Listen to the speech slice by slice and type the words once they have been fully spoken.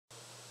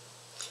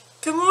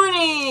Good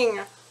morning.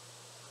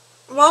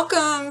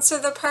 Welcome to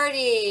the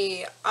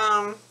party.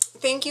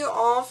 Thank you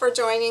all for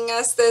joining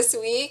us this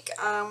week.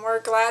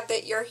 We're glad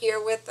that you're here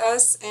with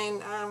us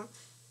and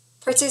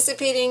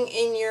participating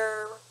in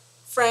your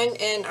friend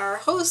and our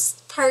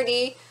host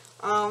party.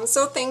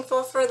 So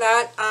thankful for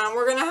that.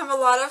 We're gonna have a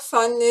lot of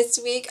fun this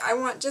week.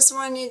 Just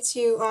wanted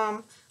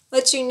to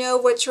let you know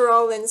what you're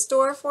all in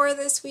store for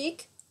this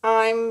week.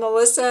 I'm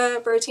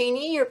Melissa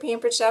Bertani, your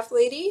Pampered Chef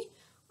lady,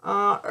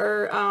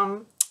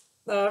 or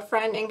the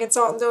friend and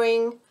consultant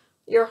doing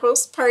your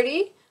host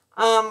party.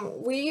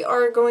 We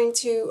are going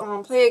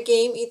to play a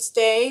game each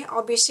day.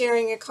 I'll be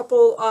sharing a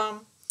couple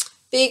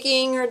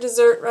baking or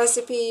dessert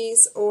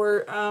recipes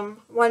or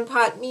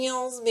one-pot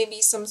meals,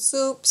 maybe some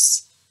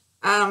soups,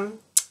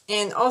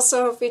 and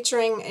also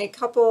featuring a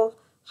couple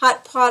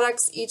hot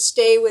products each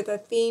day with a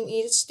theme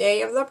each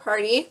day of the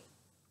party.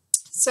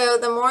 So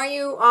the more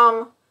you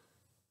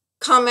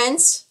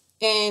comment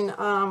and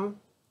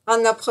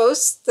on the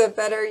post, the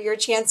better your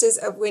chances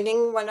of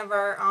winning one of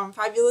our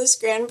fabulous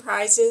grand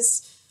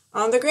prizes.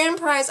 The grand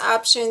prize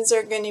options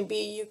are going to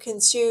be you can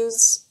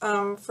choose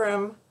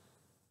from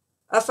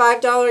a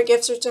 $5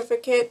 gift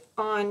certificate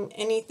on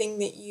anything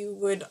that you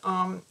would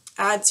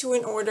add to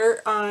an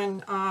order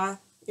on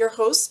your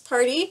host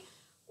party,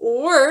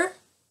 or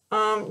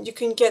you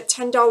can get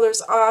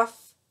 $10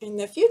 off in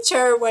the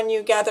future when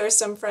you gather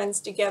some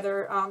friends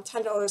together,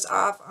 $10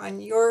 off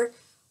on your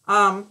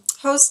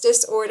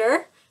hostess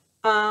order.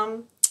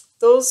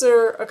 Those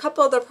are a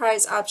couple of the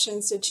prize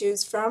options to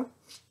choose from.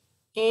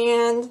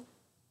 And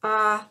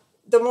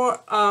the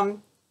more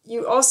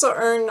you also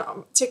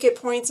earn ticket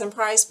points and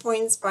prize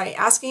points by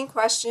asking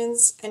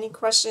questions, any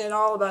question at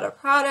all about a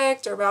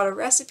product or about a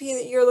recipe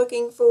that you're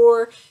looking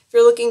for. If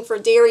you're looking for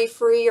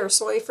dairy-free or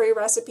soy-free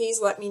recipes,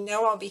 let me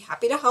know. I'll be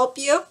happy to help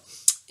you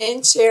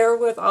and share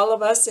with all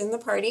of us in the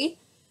party.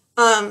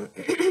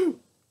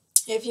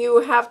 If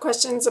you have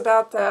questions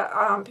about the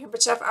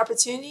Pampered Chef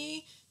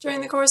opportunity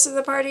during the course of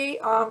the party,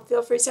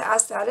 feel free to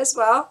ask that as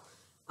well.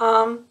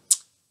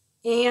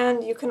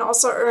 And you can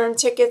also earn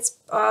tickets,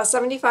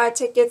 75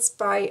 tickets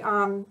by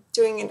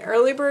doing an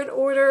early bird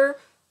order.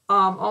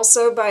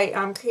 Also by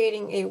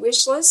creating a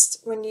wish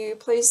list. When you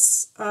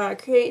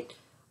create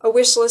a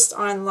wish list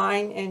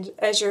online and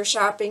as you're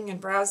shopping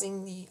and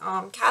browsing the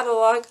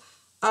catalog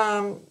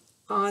on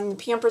the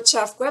Pampered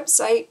Chef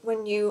website,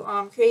 when you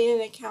create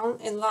an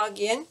account and log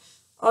in,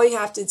 all you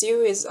have to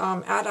do is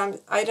add on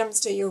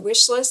items to your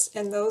wish list,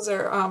 and those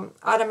are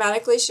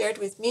automatically shared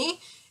with me,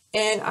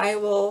 and I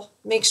will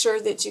make sure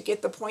that you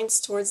get the points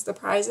towards the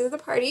prize of the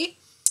party.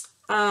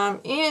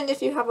 And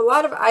if you have a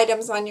lot of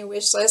items on your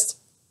wish list,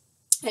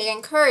 I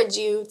encourage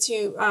you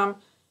to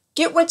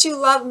get what you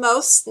love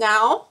most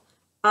now,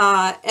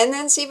 and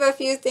then save a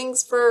few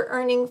things for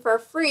earning for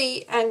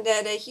free and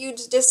at a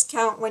huge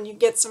discount when you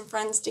get some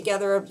friends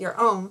together of your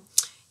own.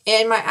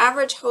 And my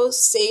average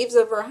host saves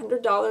over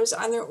 $100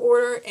 on their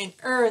order and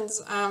earns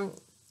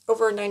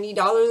over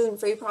 $90 in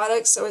free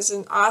products. So it's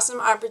an awesome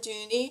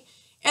opportunity,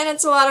 and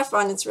it's a lot of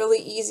fun. It's really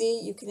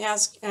easy. You can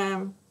ask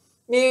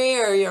me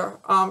or your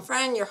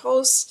friend, your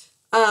host,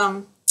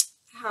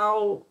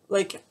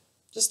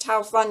 just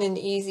how fun and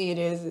easy it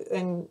is.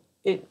 And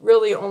it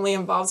really only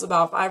involves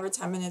about 5 or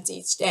 10 minutes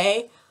each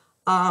day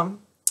of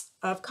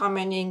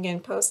commenting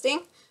and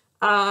posting.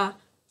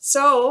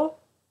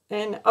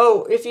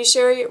 If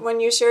you when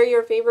you share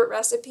your favorite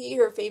recipe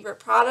or favorite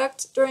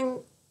product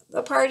during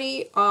the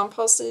party,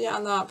 posted it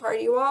on the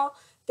party wall,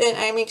 then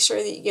I make sure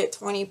that you get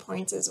 20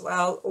 points as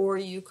well. Or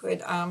you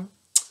could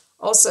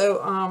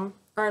also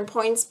earn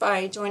points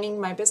by joining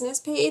my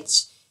business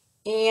page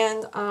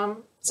and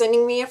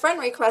sending me a friend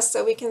request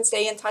so we can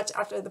stay in touch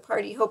after the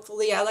party.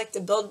 Hopefully, I like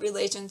to build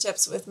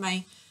relationships with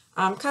my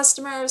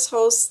customers,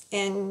 hosts,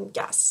 and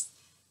guests,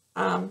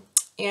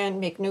 and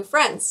make new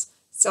friends.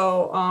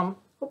 So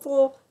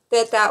hopeful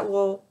that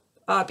will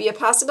be a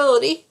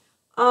possibility.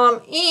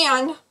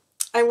 And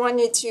I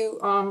wanted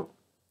to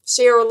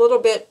share a little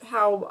bit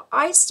how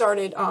I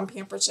started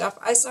Pampered Chef.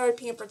 I started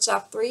Pampered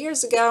Chef 3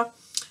 years ago.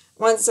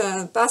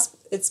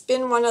 It's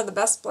been one of the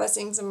best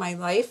blessings in my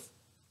life.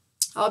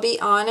 I'll be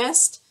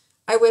honest,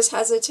 I was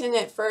hesitant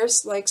at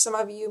first, like some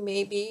of you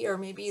may be, or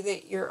maybe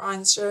that you're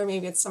unsure.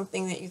 Maybe it's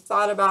something that you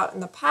thought about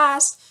in the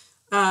past.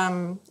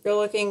 You're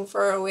looking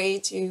for a way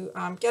to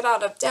get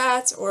out of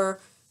debt or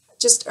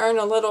just earn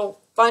a little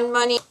fun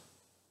money.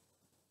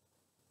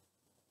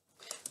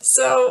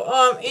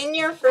 So in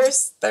your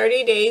first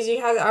 30 days,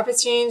 you have the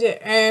opportunity to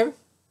earn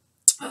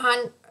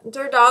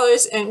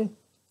 $100 in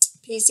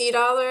PC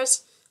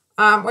dollars,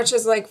 which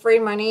is like free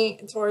money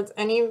towards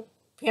any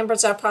Pampered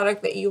Chef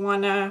product that you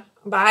want to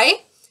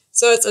buy.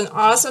 So it's an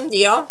awesome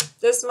deal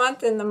this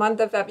month, in the month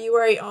of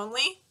February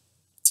only.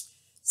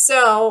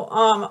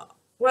 So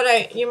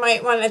what you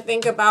might want to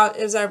think about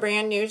is our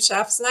brand new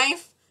chef's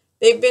knife.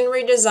 They've been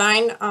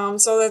redesigned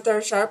so that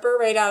they're sharper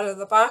right out of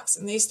the box,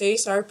 and they stay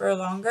sharper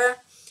longer.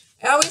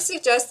 I always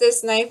suggest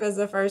this knife as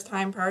a first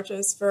time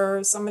purchase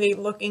for somebody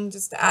looking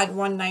just to add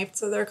one knife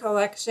to their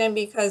collection,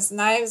 because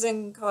knives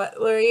and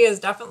cutlery is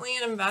definitely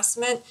an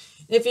investment.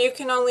 If you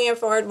can only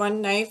afford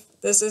one knife,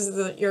 this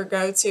is your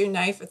go-to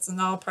knife. It's an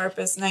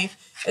all-purpose knife.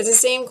 It's the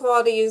same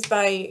quality used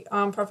by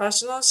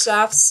professional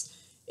chefs.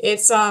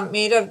 It's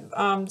made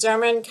of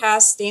German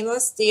cast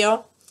stainless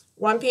steel,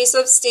 one piece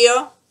of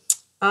steel.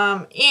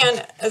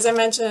 And as I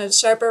mentioned, it's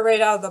sharper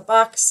right out of the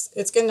box.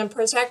 It's going to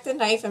protect the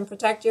knife and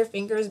protect your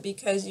fingers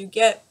because you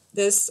get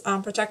this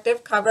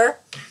protective cover.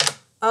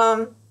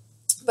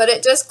 But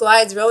it just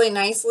glides really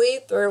nicely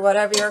through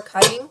whatever you're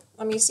cutting.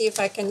 Let me see if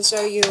I can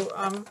show you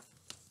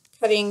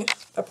cutting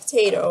a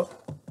potato,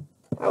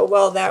 how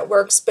well that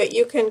works. But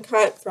you can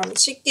cut from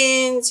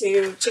chicken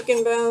to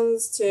chicken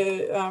bones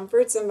to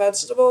fruits and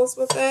vegetables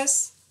with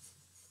this.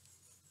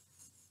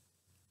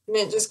 And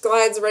it just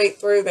glides right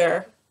through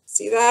there.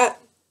 See that?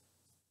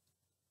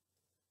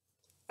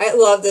 I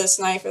love this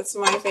knife. It's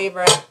my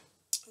favorite.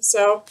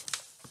 So,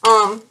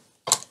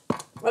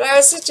 what I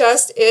would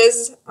suggest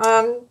is,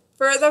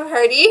 for the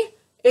party,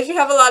 if you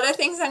have a lot of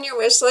things on your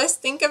wish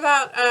list, think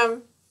about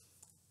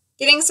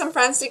getting some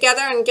friends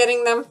together and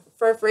getting them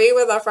for free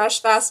with a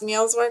Fresh Fast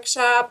Meals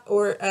workshop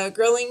or a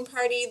grilling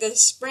party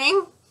this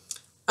spring.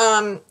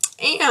 And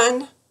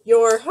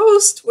your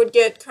host would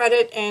get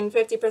credit and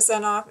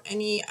 50% off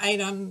any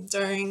item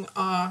during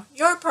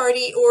your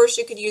party, or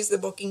she could use the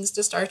bookings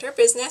to start her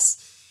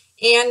business.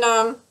 And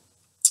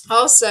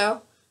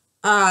also,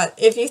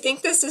 if you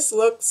think this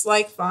looks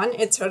like fun,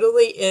 it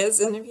totally is.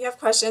 And if you have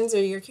questions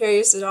or you're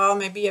curious at all,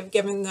 maybe you've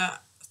given the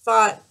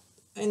thought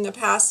in the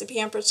past to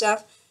Pampered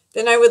Chef,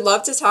 then I would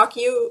love to talk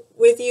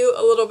with you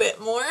a little bit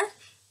more.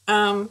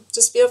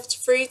 Just feel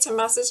free to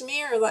message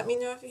me or let me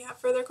know if you have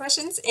further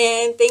questions.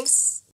 And thanks